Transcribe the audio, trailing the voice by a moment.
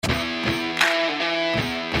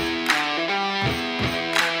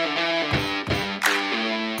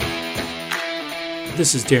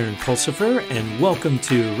This is Darren Pulsifer, and welcome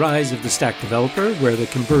to Rise of the Stack Developer, where the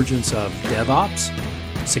convergence of DevOps,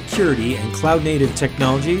 security, and cloud-native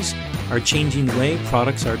technologies are changing the way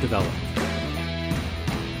products are developed.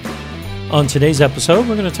 On today's episode,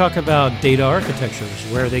 we're going to talk about data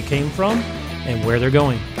architectures, where they came from, and where they're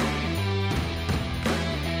going.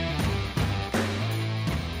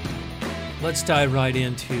 Let's dive right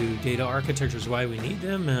into data architectures, why we need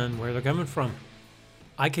them, and where they're coming from.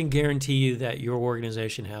 I can guarantee you that your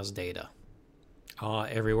organization has data.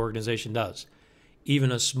 Every organization does.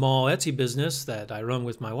 Even a small Etsy business that I run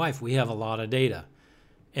with my wife, we have a lot of data.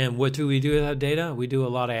 And what do we do with that data? We do a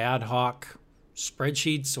lot of ad hoc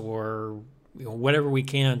spreadsheets or whatever we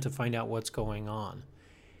can to find out what's going on.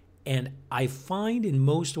 And I find in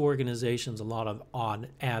most organizations a lot of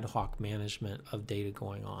ad hoc management of data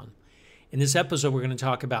going on. In this episode, we're going to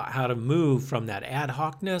talk about how to move from that ad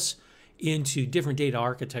hocness into different data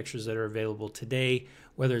architectures that are available today,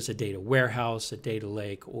 whether it's a data warehouse, a data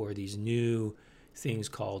lake, or these new things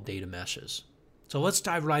called data meshes. So let's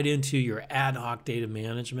dive right into your ad hoc data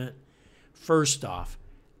management. First off,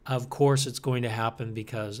 of course, it's going to happen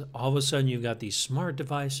because all of a sudden you've got these smart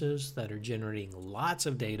devices that are generating lots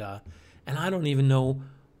of data, and I don't even know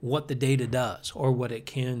what the data does or what it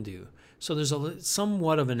can do. So there's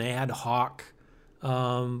somewhat of an ad hoc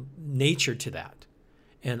nature to that.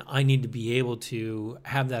 And I need to be able to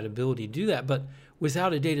have that ability to do that. But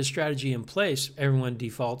without a data strategy in place, everyone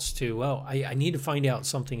defaults to, well, I need to find out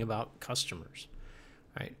something about customers.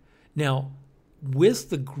 Right? Now,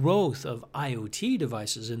 with the growth of IoT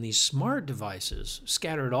devices and these smart devices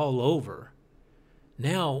scattered all over,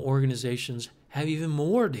 now organizations have even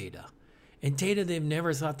more data. And data they've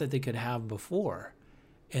never thought that they could have before.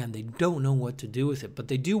 And they don't know what to do with it. But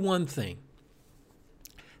they do one thing.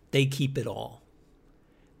 They keep it all.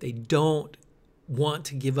 They don't want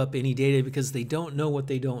to give up any data because they don't know what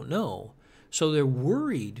they don't know. So they're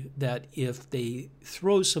worried that if they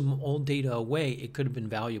throw some old data away, it could have been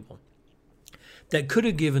valuable. That could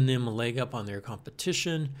have given them a leg up on their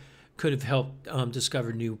competition, could have helped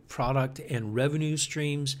discover new product and revenue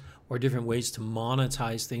streams or different ways to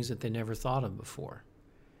monetize things that they never thought of before.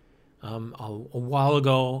 A while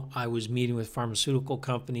ago, I was meeting with a pharmaceutical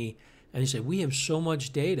company, and he said, we have so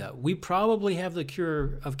much data. We probably have the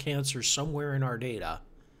cure of cancer somewhere in our data,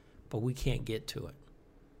 but we can't get to it.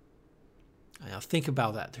 Now think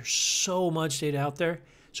about that. There's so much data out there,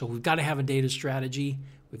 so we've got to have a data strategy.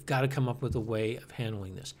 We've got to come up with a way of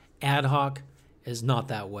handling this. Ad hoc is not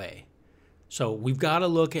that way. So we've got to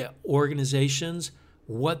look at organizations,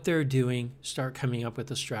 what they're doing, start coming up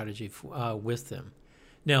with a strategy with them.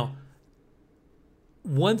 Now,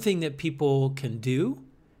 one thing that people can do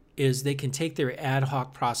is they can take their ad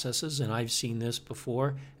hoc processes, and I've seen this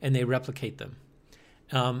before, and they replicate them.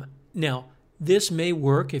 Now, this may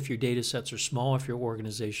work if your data sets are small, if your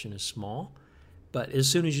organization is small, but as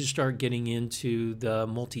soon as you start getting into the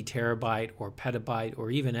multi-terabyte or petabyte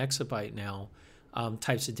or even exabyte now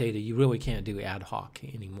types of data, you really can't do ad hoc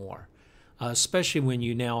anymore, especially when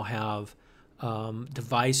you now have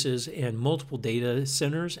devices and multiple data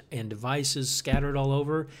centers and devices scattered all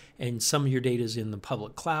over, and some of your data is in the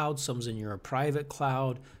public cloud, some's in your private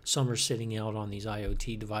cloud, some are sitting out on these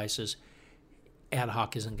IoT devices. Ad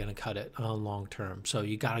hoc isn't going to cut it long term, so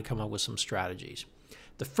you got to come up with some strategies.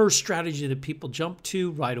 The first strategy that people jump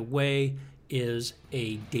to right away is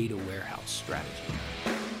a data warehouse strategy.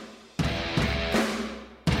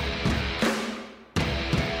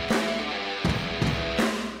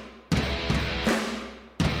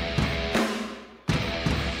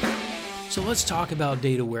 So let's talk about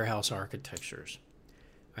data warehouse architectures,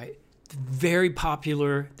 right? Very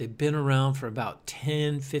popular. They've been around for about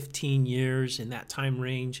 10, 15 years in that time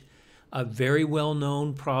range. Very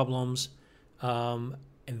well-known problems and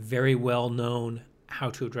very well-known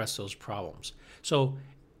how to address those problems. So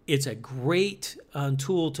it's a great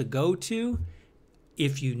tool to go to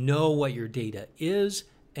if you know what your data is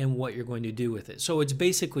and what you're going to do with it. So it's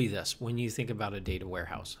basically this when you think about a data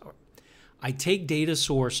warehouse. I take data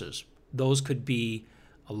sources. Those could be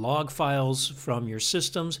log files from your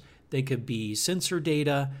systems. They could be sensor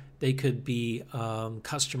data. They could be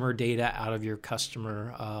customer data out of your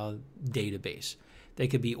customer database. They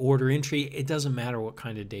could be order entry. It doesn't matter what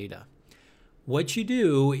kind of data. What you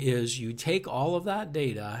do is you take all of that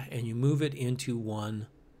data and you move it into one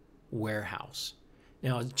warehouse.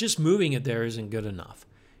 Now, just moving it there isn't good enough.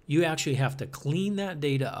 You actually have to clean that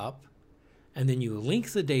data up, and then you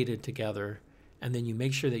link the data together, and then you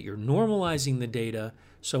make sure that you're normalizing the data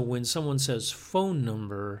so when someone says phone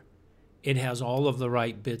number, it has all of the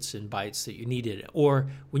right bits and bytes that you needed. Or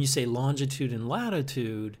when you say longitude and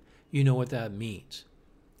latitude, you know what that means.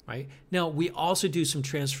 right? Now, we also do some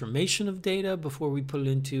transformation of data before we put it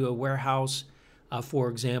into a warehouse. For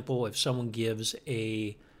example, if someone gives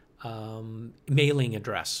a mailing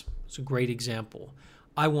address, it's a great example.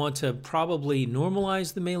 I want to probably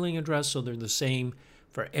normalize the mailing address so they're the same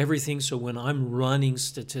for everything. So when I'm running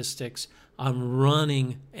statistics, I'm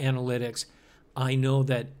running analytics, I know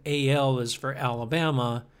that AL is for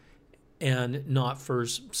Alabama and not for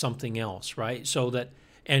something else, right? So that,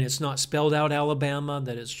 and it's not spelled out Alabama,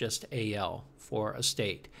 that it's just AL for a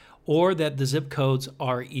state. Or that the zip codes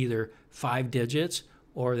are either 5 digits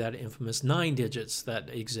or that infamous 9 digits that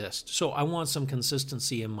exist. So I want some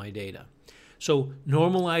consistency in my data. So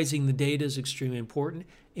normalizing the data is extremely important.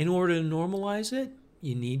 In order to normalize it,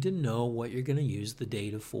 you need to know what you're going to use the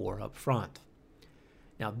data for up front.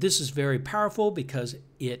 Now, this is very powerful because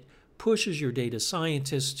it pushes your data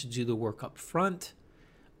scientists to do the work up front,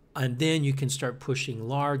 and then you can start pushing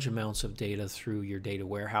large amounts of data through your data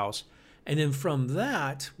warehouse. And then from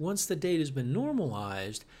that, once the data has been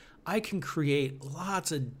normalized, I can create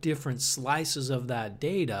lots of different slices of that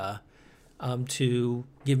data to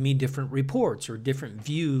give me different reports or different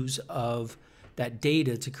views of that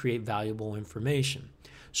data to create valuable information.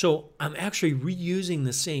 So I'm actually reusing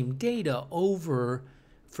the same data over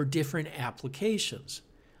for different applications.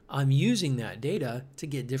 I'm using that data to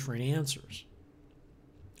get different answers.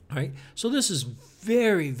 All right? So this is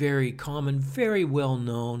very, very common, very well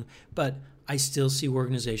known, but I still see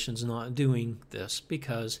organizations not doing this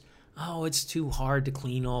because, it's too hard to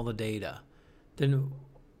clean all the data. Then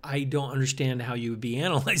I don't understand how you would be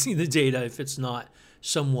analyzing the data if it's not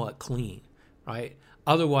somewhat clean, right?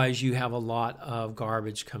 Otherwise, you have a lot of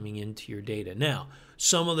garbage coming into your data. Now,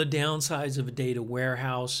 some of the downsides of a data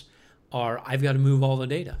warehouse are I've got to move all the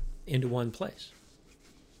data into one place.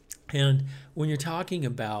 And when you're talking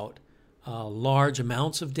about large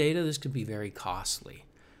amounts of data, this could be very costly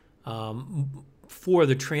for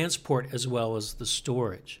the transport as well as the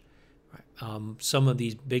storage. Right? Some of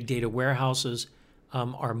these big data warehouses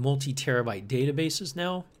are multi-terabyte databases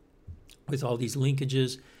now with all these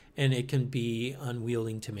linkages, and it can be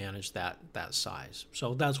unwieldy to manage that size.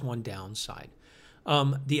 So that's one downside.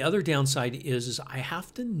 The other downside is I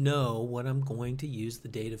have to know what I'm going to use the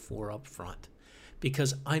data for up front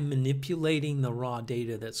because I'm manipulating the raw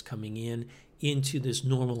data that's coming in into this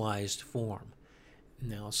normalized form.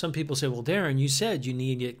 Now, some people say, well, Darren, you said you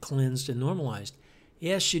need it cleansed and normalized.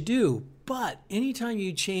 Yes, you do. But anytime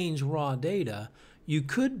you change raw data, you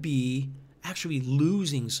could be actually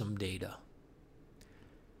losing some data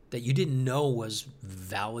that you didn't know was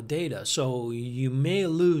valid data. So you may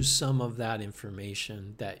lose some of that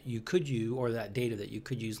information that you could use, or that data that you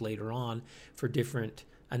could use later on for different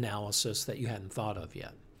analysis that you hadn't thought of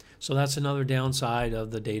yet. So that's another downside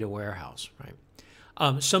of the data warehouse, right?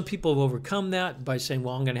 Some people have overcome that by saying,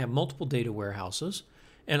 well, I'm going to have multiple data warehouses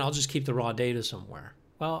and I'll just keep the raw data somewhere.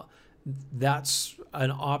 Well, that's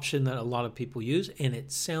an option that a lot of people use, and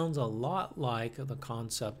it sounds a lot like the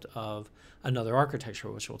concept of another architecture,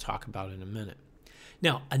 which we'll talk about in a minute.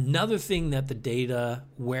 Now, another thing that the data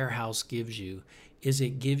warehouse gives you is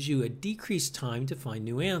it gives you a decreased time to find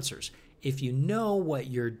new answers. If you know what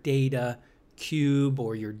your data cube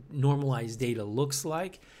or your normalized data looks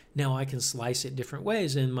like, now I can slice it different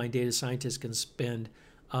ways, and my data scientist can spend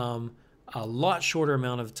a lot shorter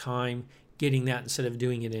amount of time getting that instead of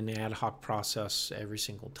doing it in an ad hoc process every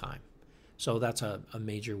single time. So that's a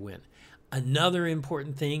major win. Another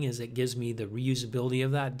important thing is it gives me the reusability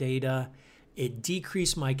of that data. It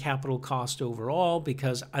decreased my capital cost overall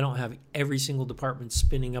because I don't have every single department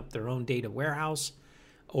spinning up their own data warehouse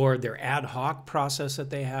or their ad hoc process that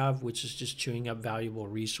they have, which is just chewing up valuable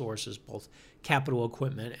resources, both capital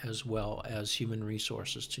equipment as well as human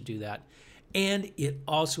resources to do that. And it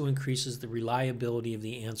also increases the reliability of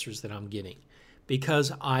the answers that I'm getting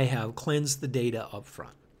because I have cleansed the data up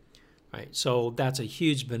front. Right? So that's a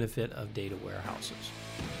huge benefit of data warehouses.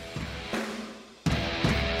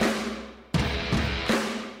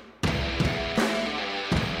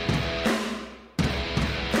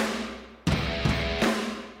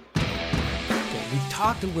 We've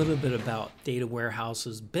talked a little bit about data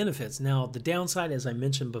warehouses benefits. Now, the downside, as I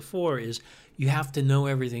mentioned before, is you have to know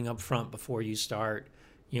everything up front before you start,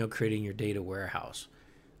 creating your data warehouse.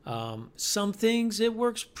 Some things it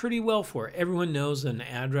works pretty well for. Everyone knows an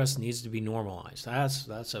address needs to be normalized.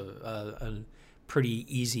 That's a pretty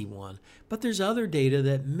easy one. But there's other data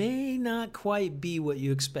that may not quite be what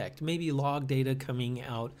you expect. Maybe log data coming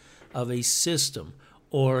out of a system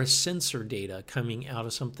or sensor data coming out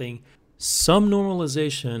of something. Some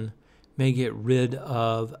normalization may get rid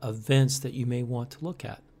of events that you may want to look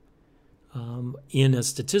at. In a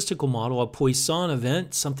statistical model, a Poisson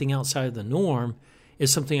event, something outside of the norm,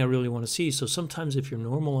 is something I really want to see. So sometimes if you're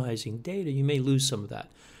normalizing data, you may lose some of that.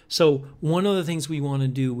 So one of the things we want to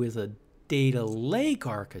do with a data lake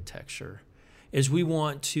architecture is we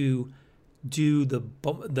want to do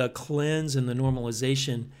the cleanse and the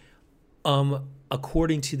normalization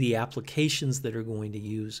according to the applications that are going to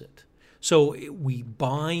use it. So we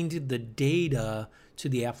bind the data to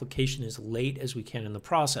the application as late as we can in the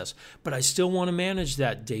process. But I still want to manage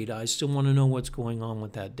that data. I still want to know what's going on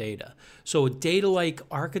with that data. So a data lake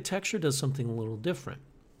architecture does something a little different.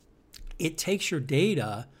 It takes your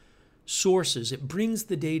data sources, it brings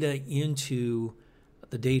the data into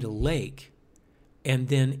the data lake, and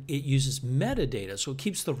then it uses metadata. So it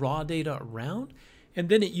keeps the raw data around, and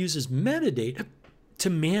then it uses metadata to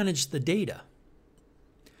manage the data.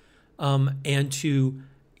 And to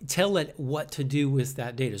tell it what to do with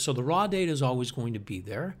that data. So the raw data is always going to be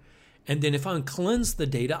there. And then if I cleanse the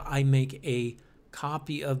data, I make a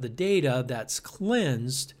copy of the data that's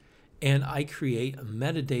cleansed, and I create a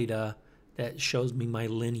metadata that shows me my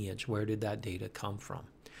lineage. Where did that data come from?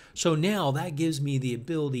 So now that gives me the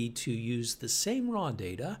ability to use the same raw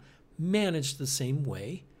data, managed the same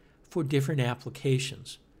way for different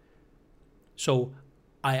applications. So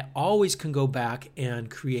I always can go back and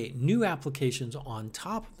create new applications on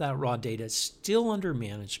top of that raw data, still under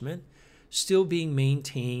management, still being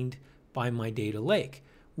maintained by my data lake,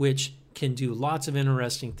 which can do lots of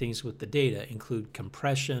interesting things with the data, include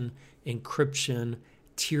compression, encryption,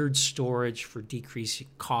 tiered storage for decreasing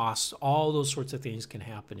costs. All those sorts of things can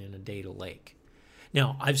happen in a data lake.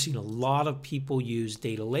 Now, I've seen a lot of people use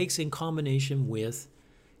data lakes in combination with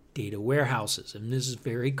data warehouses. And this is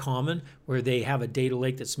very common, where they have a data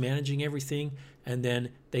lake that's managing everything, and then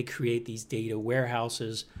they create these data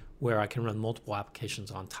warehouses where I can run multiple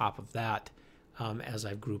applications on top of that as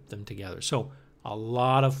I've grouped them together. So a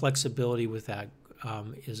lot of flexibility with that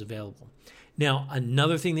is available. Now,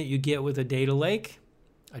 another thing that you get with a data lake,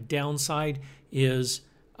 a downside, is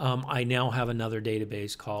I now have another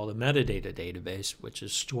database called a metadata database, which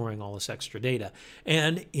is storing all this extra data.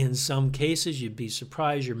 And in some cases, you'd be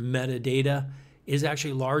surprised, your metadata is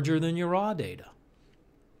actually larger than your raw data,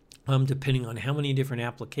 depending on how many different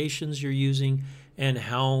applications you're using and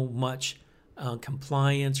how much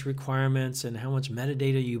compliance requirements and how much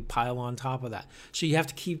metadata you pile on top of that. So you have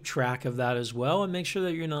to keep track of that as well and make sure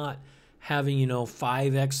that you're not having,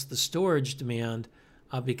 5x the storage demand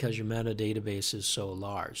because your metadata is so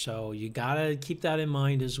large. So you got to keep that in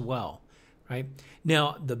mind as well, right?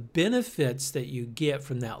 Now, the benefits that you get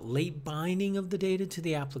from that late binding of the data to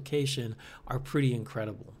the application are pretty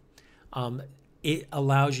incredible. It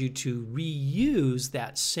allows you to reuse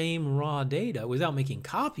that same raw data without making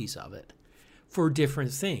copies of it for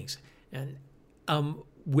different things, and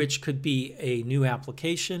which could be a new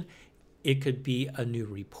application. It could be a new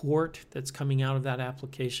report that's coming out of that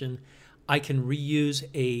application. I can reuse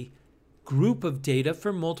a group of data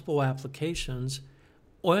for multiple applications,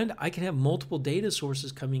 and I can have multiple data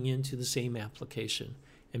sources coming into the same application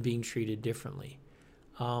and being treated differently.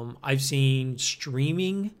 I've seen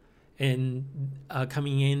streaming and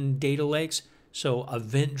coming in data lakes, so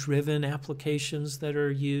event-driven applications that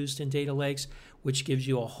are used in data lakes, which gives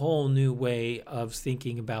you a whole new way of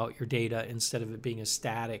thinking about your data instead of it being a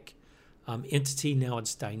static entity. Now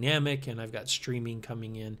it's dynamic, and I've got streaming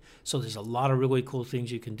coming in. So there's a lot of really cool things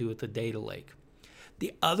you can do with the data lake.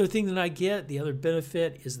 The other thing that I get, the other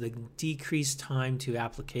benefit, is the decreased time to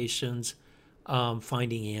applications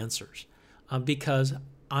finding answers, because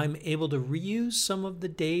I'm able to reuse some of the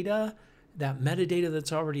data, that metadata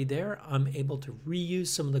that's already there. I'm able to reuse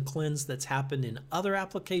some of the cleanse that's happened in other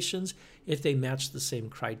applications if they match the same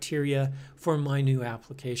criteria for my new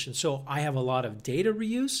application. So I have a lot of data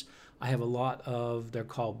reuse. I have a lot of, they're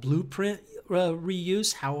called blueprint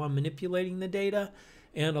reuse, how I'm manipulating the data,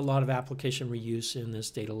 and a lot of application reuse in this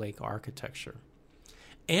data lake architecture.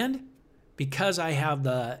 And because I have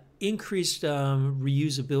the increased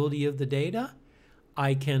reusability of the data,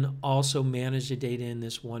 I can also manage the data in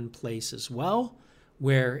this one place as well,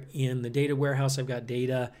 where in the data warehouse, I've got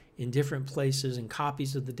data in different places and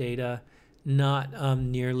copies of the data, not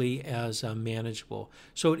nearly as manageable.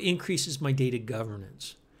 So it increases my data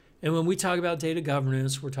governance. And when we talk about data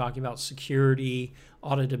governance, we're talking about security,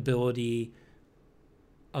 auditability,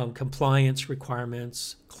 compliance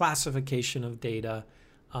requirements, classification of data.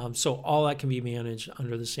 So all that can be managed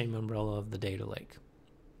under the same umbrella of the data lake.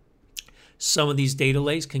 Some of these data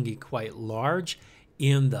lakes can get quite large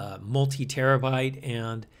in the multi-terabyte,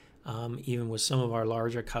 and even with some of our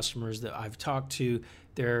larger customers that I've talked to,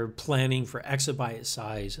 they're planning for exabyte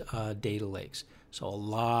size data lakes. So a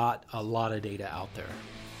lot of data out there.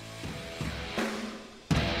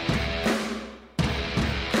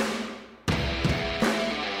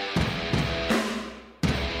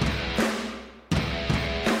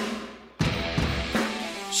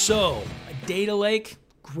 So a data lake,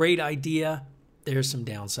 great idea. There's some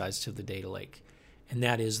downsides to the data lake, and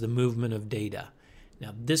that is the movement of data.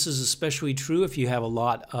 Now, this is especially true if you have a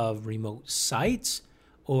lot of remote sites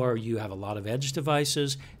or you have a lot of edge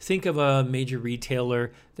devices. Think of a major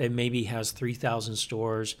retailer that maybe has 3,000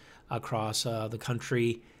 stores across the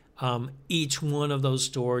country. Each one of those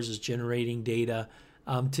stores is generating data.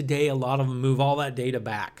 Today, a lot of them move all that data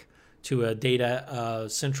back to a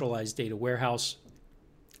centralized data warehouse,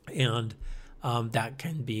 and that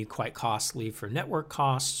can be quite costly for network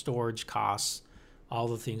costs, storage costs, all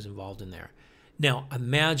the things involved in there. Now,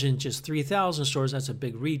 imagine just 3,000 stores. That's a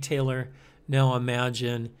big retailer. Now,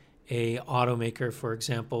 imagine a automaker, for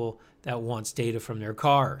example, that wants data from their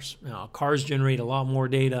cars. Now, cars generate a lot more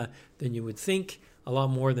data than you would think, a lot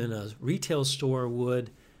more than a retail store would.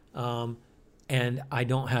 And I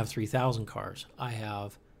don't have 3,000 cars. I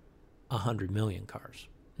have 100 million cars.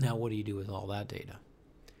 Now, what do you do with all that data?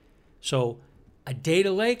 So a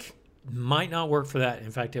data lake might not work for that. In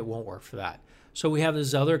fact, it won't work for that. So we have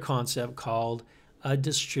this other concept called a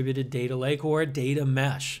distributed data lake or a data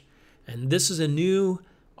mesh. And this is a new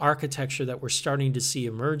architecture that we're starting to see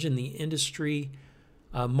emerge in the industry.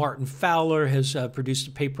 Martin Fowler has produced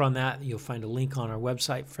a paper on that. You'll find a link on our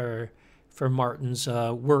website for Martin's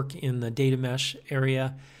work in the data mesh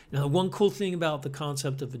area. Now, one cool thing about the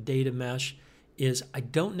concept of a data mesh is I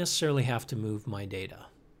don't necessarily have to move my data.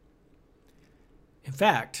 In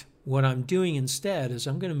fact, what I'm doing instead is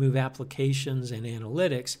I'm going to move applications and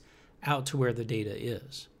analytics out to where the data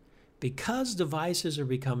is. Because devices are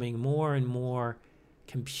becoming more and more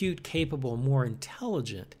compute capable, more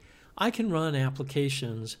intelligent, I can run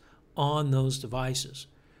applications on those devices.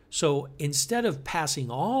 So instead of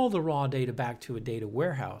passing all the raw data back to a data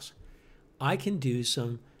warehouse, I can do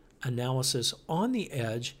some analysis on the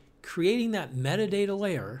edge, creating that metadata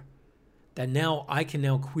layer that now I can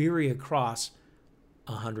now query across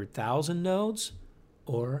 100,000 nodes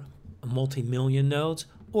or a multi-million nodes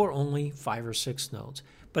or only 5 or 6 nodes.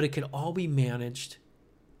 But it can all be managed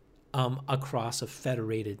across a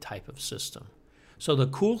federated type of system. So the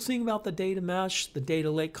cool thing about the data mesh, the data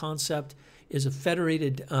lake concept, is a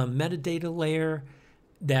federated metadata layer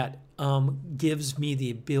that gives me the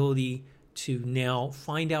ability to now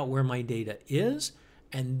find out where my data is,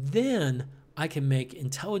 and then I can make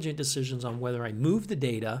intelligent decisions on whether I move the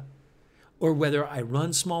data or whether I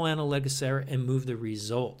run small analytics there and move the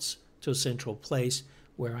results to a central place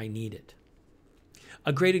where I need it.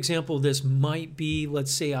 A great example of this might be,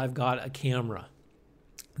 let's say I've got a camera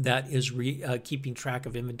that is keeping track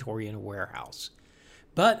of inventory in a warehouse.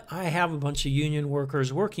 But I have a bunch of union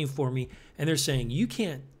workers working for me, and they're saying, you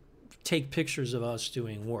can't take pictures of us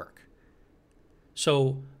doing work.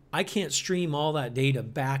 So I can't stream all that data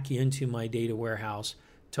back into my data warehouse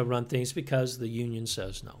to run things because the union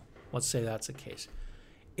says no. Let's say that's the case.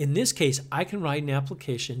 In this case, I can write an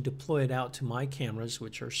application, deploy it out to my cameras,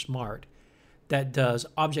 which are smart, that does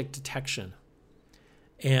object detection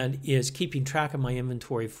and is keeping track of my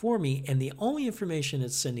inventory for me. And the only information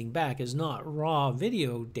it's sending back is not raw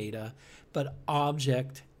video data, but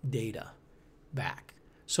object data back.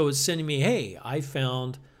 So it's sending me, hey, I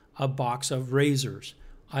found a box of razors.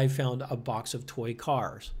 I found a box of toy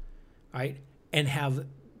cars, right? And have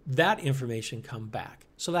that information come back.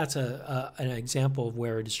 So that's an example of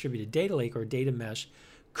where a distributed data lake or data mesh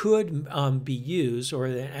could be used, or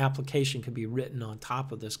an application could be written on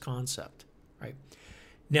top of this concept, right?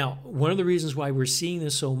 Now, one of the reasons why we're seeing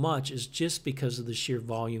this so much is just because of the sheer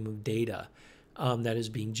volume of data that is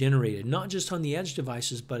being generated, not just on the edge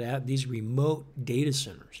devices, but at these remote data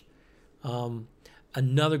centers.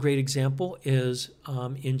 Another great example is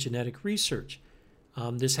in genetic research.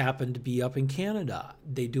 This happened to be up in Canada.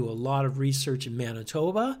 They do a lot of research in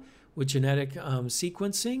Manitoba with genetic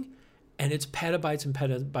sequencing, and it's petabytes and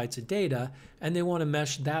petabytes of data, and they want to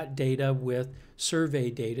mesh that data with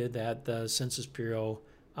survey data that the Census Bureau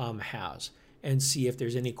has and see if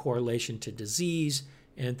there's any correlation to disease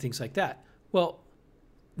and things like that. Well,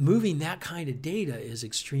 moving that kind of data is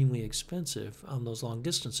extremely expensive on those long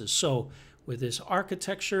distances. So with this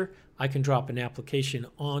architecture, I can drop an application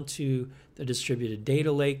onto the distributed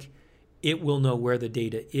data lake. It will know where the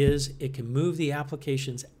data is. It can move the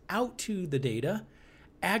applications out to the data,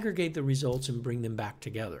 aggregate the results, and bring them back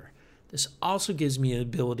together. This also gives me an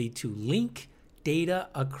ability to link data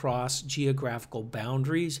across geographical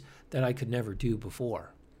boundaries that I could never do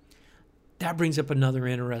before. that brings up another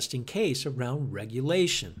interesting case around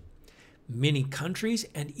regulation. Many countries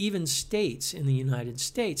and even states in the United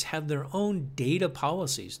States have their own data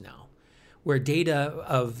policies now, where data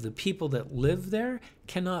of the people that live there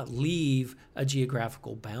cannot leave a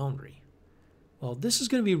geographical boundary. Well, this is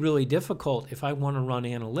going to be really difficult if I want to run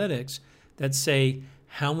analytics that say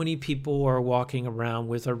how many people are walking around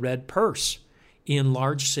with a red purse in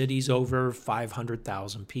large cities over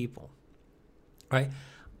 500,000 people, right?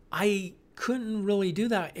 I couldn't really do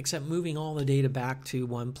that except moving all the data back to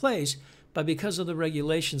one place. But because of the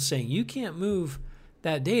regulations saying you can't move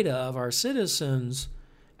that data of our citizens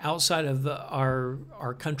outside of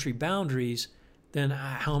our country boundaries, then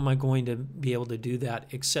how am I going to be able to do that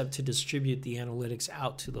except to distribute the analytics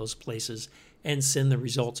out to those places and send the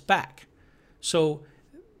results back? So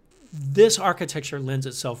this architecture lends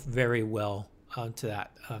itself very well to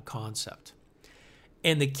that concept.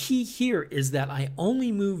 And the key here is that I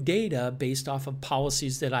only move data based off of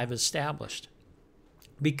policies that I've established,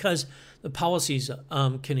 because the policies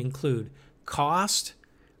can include cost,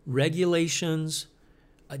 regulations,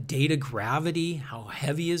 data gravity, how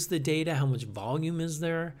heavy is the data, how much volume is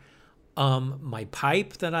there, my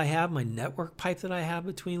pipe that I have, my network pipe that I have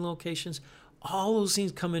between locations. All those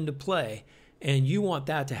things come into play, and you want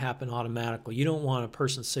that to happen automatically. You don't want a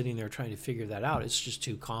person sitting there trying to figure that out. It's just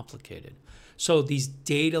too complicated. So these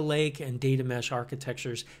data lake and data mesh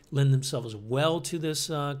architectures lend themselves well to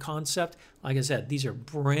this concept. Like I said, these are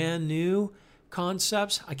brand new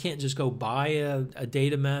concepts. I can't just go buy a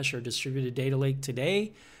data mesh or distributed data lake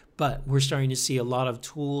today, but we're starting to see a lot of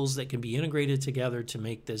tools that can be integrated together to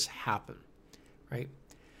make this happen, right?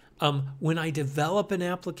 When I develop an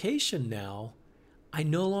application now, I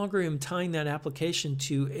no longer am tying that application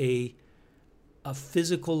to a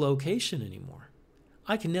physical location anymore.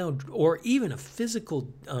 I can now, or even a physical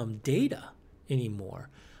data anymore.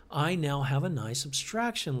 I now have a nice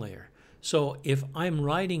abstraction layer. So if I'm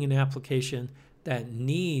writing an application that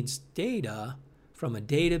needs data from a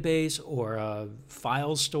database or a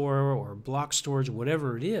file store or block storage,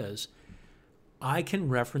 whatever it is, I can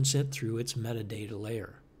reference it through its metadata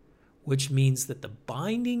layer, which means that the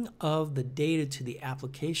binding of the data to the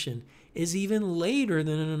application is even later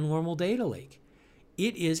than in a normal data lake.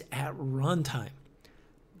 It is at runtime.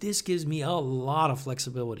 This gives me a lot of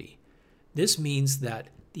flexibility. This means that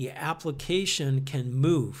the application can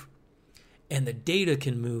move and the data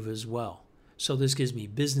can move as well. So this gives me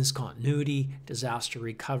business continuity, disaster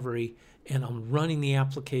recovery, and I'm running the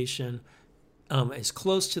application as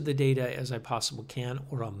close to the data as I possibly can,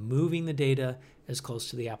 or I'm moving the data as close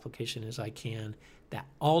to the application as I can. That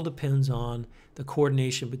all depends on the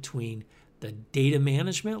coordination between the data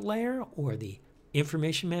management layer or the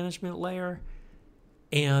information management layer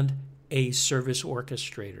and a service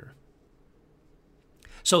orchestrator.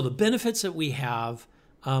 So the benefits that we have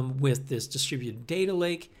with this distributed data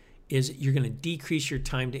lake is you're going to decrease your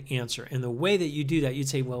time to answer. And the way that you do that, you'd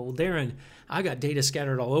say, well, Darren, I got data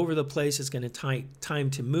scattered all over the place. It's going to take time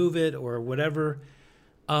to move it or whatever.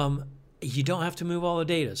 You don't have to move all the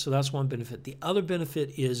data. So that's one benefit. The other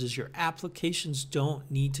benefit is your applications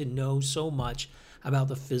don't need to know so much about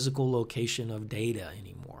the physical location of data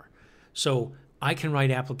anymore. So I can write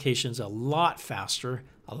applications a lot faster,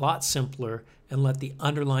 a lot simpler, and let the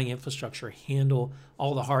underlying infrastructure handle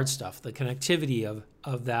all the hard stuff, the connectivity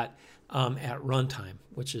of that at runtime,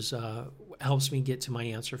 which is helps me get to my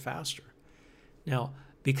answer faster. Now,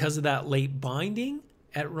 because of that late binding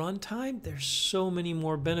at runtime, there's so many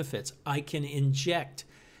more benefits. I can inject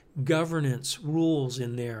governance rules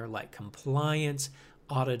in there like compliance,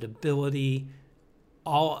 auditability,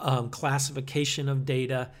 all classification of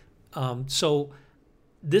data. So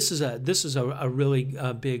this is a really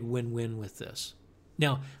big win-win with this.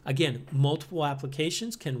 Now, again, multiple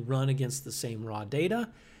applications can run against the same raw data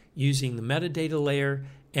using the metadata layer,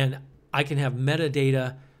 and I can have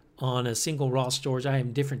metadata on a single raw storage. I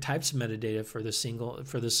have different types of metadata for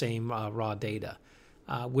the same raw data,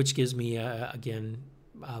 which gives me again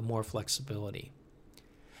more flexibility.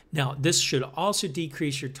 Now, this should also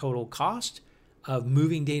decrease your total cost of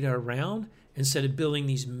moving data around. Instead of building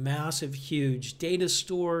these massive, huge data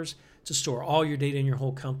stores to store all your data in your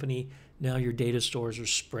whole company, now your data stores are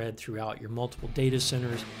spread throughout your multiple data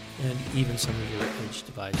centers and even some of your edge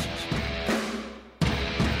devices.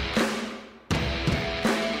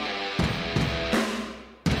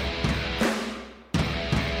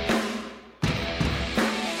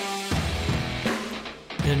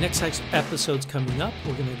 In the next episodes coming up,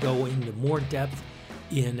 we're going to go into more depth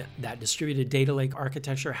in that distributed data lake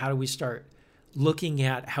architecture. How do we start looking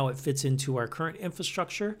at how it fits into our current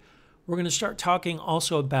infrastructure? We're We're going to start talking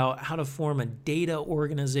also about how to form a data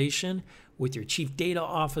organization with your chief data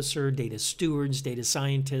officer, data stewards, data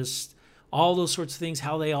scientists, all those sorts of things,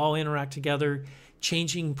 how they all interact together,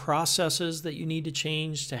 changing processes that you need to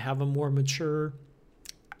change to have a more mature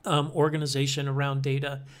organization around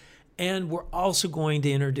data. And we're also going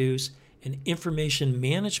to introduce an information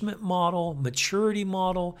management model, maturity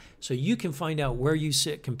model, so you can find out where you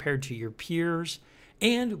sit compared to your peers.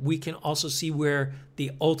 And we can also see where the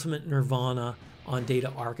ultimate nirvana on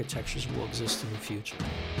data architectures will exist in the future.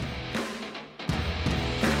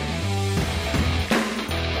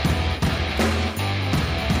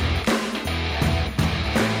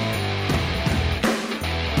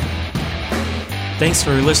 Thanks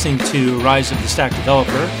for listening to Rise of the Stack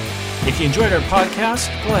Developer. If you enjoyed our podcast,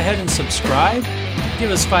 go ahead and subscribe, give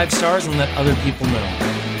us 5 stars, and let other people know.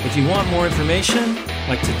 If you want more information,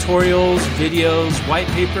 like tutorials, videos, white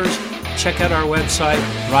papers, check out our website,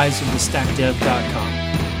 riseofthestackdev.com.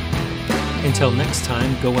 Until next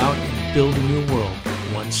time, go out and build a new world,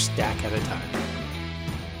 one stack at a time.